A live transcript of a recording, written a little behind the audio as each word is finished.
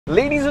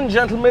Ladies and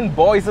gentlemen,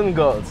 boys and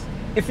girls,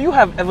 if you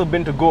have ever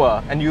been to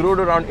Goa and you rode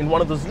around in one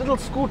of those little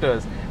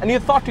scooters and you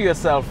thought to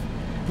yourself,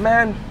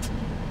 man,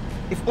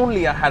 if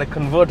only I had a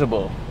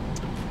convertible.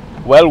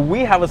 Well, we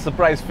have a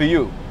surprise for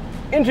you.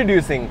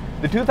 Introducing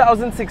the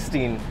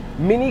 2016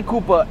 MINI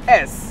Cooper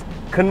S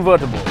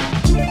Convertible.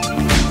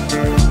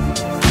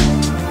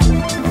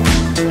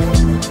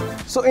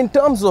 So in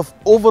terms of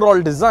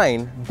overall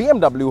design,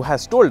 BMW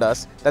has told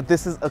us that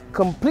this is a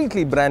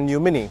completely brand new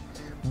Mini.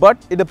 But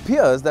it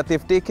appears that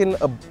they've taken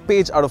a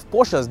page out of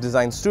Porsche's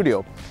design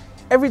studio.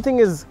 Everything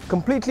is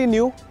completely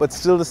new, but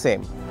still the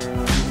same.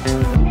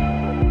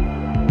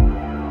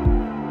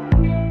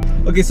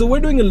 Okay, so we're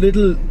doing a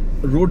little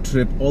road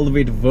trip all the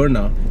way to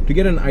Varna to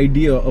get an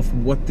idea of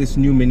what this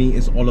new Mini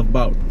is all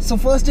about. So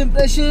first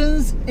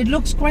impressions, it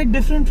looks quite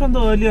different from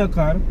the earlier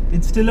car.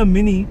 It's still a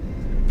Mini,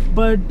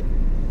 but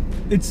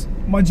it's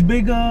much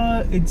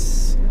bigger,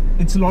 it's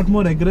a lot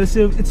more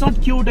aggressive. It's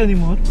not cute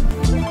anymore.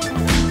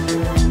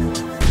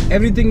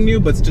 Everything new,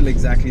 but still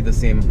exactly the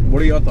same.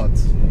 What are your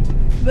thoughts?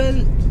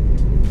 Well,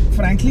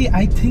 frankly,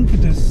 I think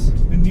it is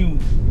new.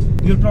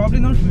 You'll probably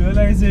not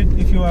realize it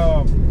if you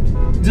are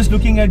just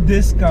looking at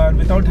this car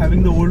without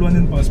having the old one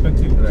in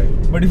perspective.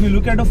 Right. But if you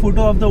look at a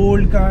photo of the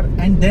old car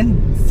and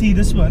then see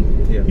this one,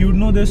 you would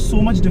know there's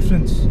so much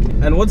difference.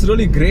 And what's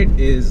really great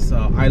is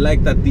I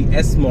like that the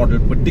S model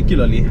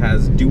particularly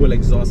has dual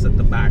exhaust at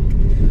the back,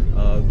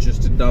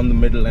 just down the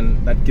middle,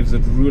 and that gives a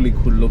really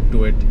cool look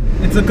to it.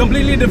 It's a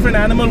completely different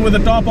animal with the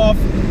top off.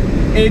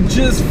 It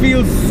just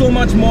feels so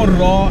much more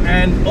raw,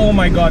 and oh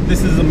my god,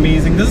 this is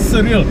amazing. This is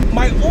surreal.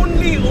 My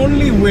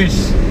only wish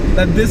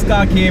that this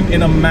car came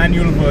in a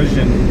manual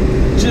version.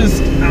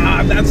 Just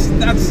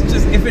that's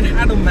just, if it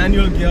had a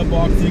manual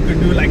gearbox, you could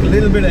do like a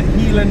little bit of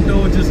heel and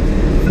toe, just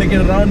flick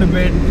it around a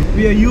bit.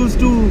 We are used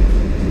to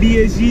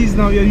DSGs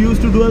now, we are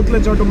used to dual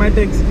clutch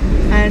automatics,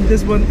 and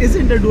this one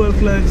isn't a dual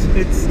clutch,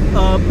 it's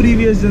a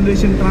previous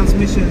generation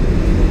transmission,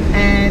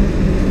 and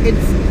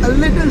it's a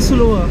little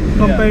slower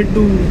compared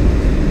to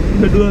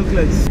the dual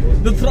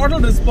clutch. The throttle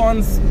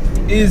response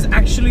is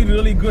actually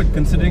really good,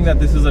 considering that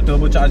this is a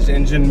turbocharged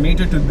engine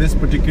mated to this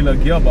particular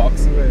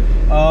gearbox.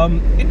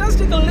 Right. It does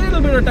take a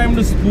little bit of time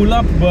to spool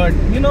up, but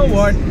you know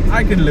what?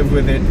 I can live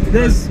with it.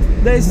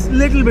 There's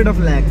little bit of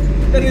lag.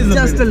 There is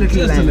just a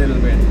little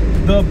bit.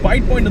 The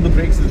bite point of the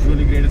brakes is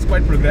really great. It's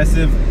quite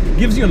progressive,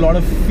 gives you a lot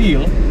of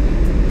feel,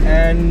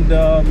 and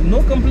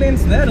no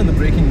complaints there in the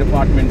braking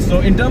department. So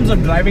in terms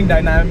of driving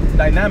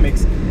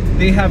dynamics,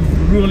 they have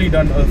really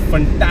done a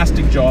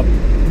fantastic job.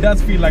 It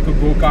does feel like a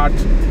go-kart.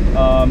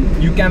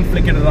 You can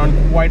flick it around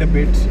quite a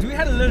bit. We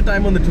had a little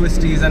time on the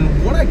twisties, and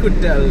what I could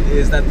tell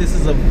is that this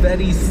is a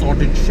very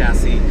sorted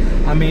chassis.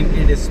 I mean,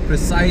 it is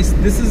precise.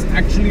 This is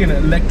actually an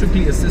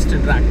electrically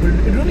assisted rack, but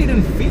it really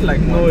didn't feel like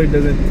one. No, it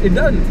doesn't. It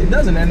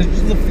doesn't, and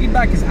the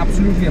feedback is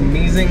absolutely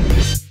amazing.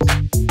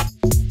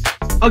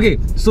 Okay,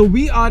 so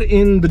we are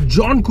in the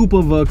John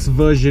Cooper Works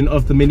version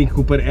of the MINI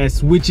Cooper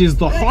S, which is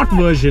the hot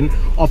version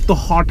of the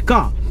hot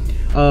car.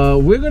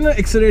 We're gonna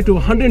accelerate to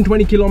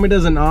 120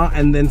 kilometers an hour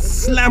and then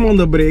slam on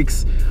the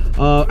brakes.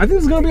 I think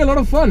it's gonna be a lot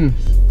of fun.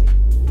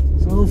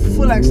 So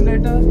full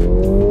accelerator,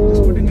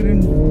 just putting it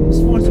in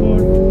sports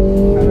mode,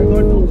 and I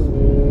got to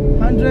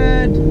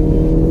 100.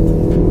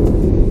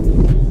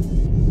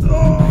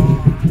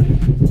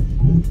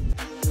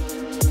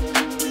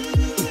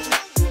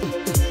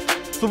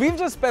 So we've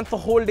just spent the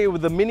whole day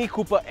with the MINI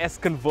Cooper S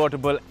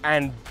Convertible,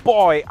 and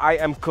boy, I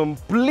am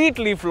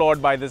completely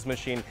floored by this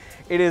machine.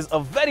 It is a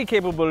very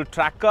capable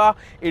track car.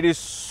 It is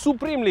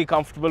supremely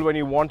comfortable when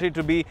you want it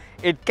to be.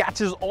 It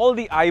catches all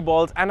the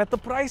eyeballs, and at the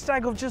price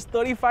tag of just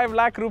 35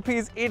 lakh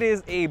rupees, it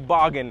is a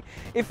bargain.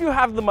 If you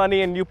have the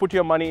money and you put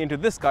your money into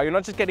this car, you're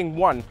not just getting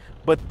one,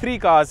 but 3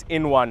 cars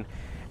in one.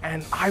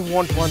 And I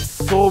want one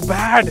so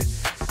bad.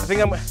 I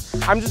think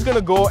I'm just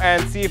gonna go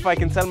and see if I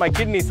can sell my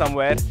kidney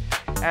somewhere.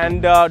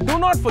 And do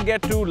not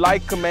forget to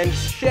like, comment,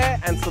 share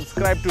and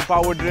subscribe to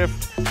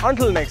PowerDrift.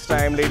 Until next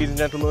time, ladies and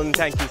gentlemen,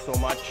 thank you so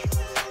much.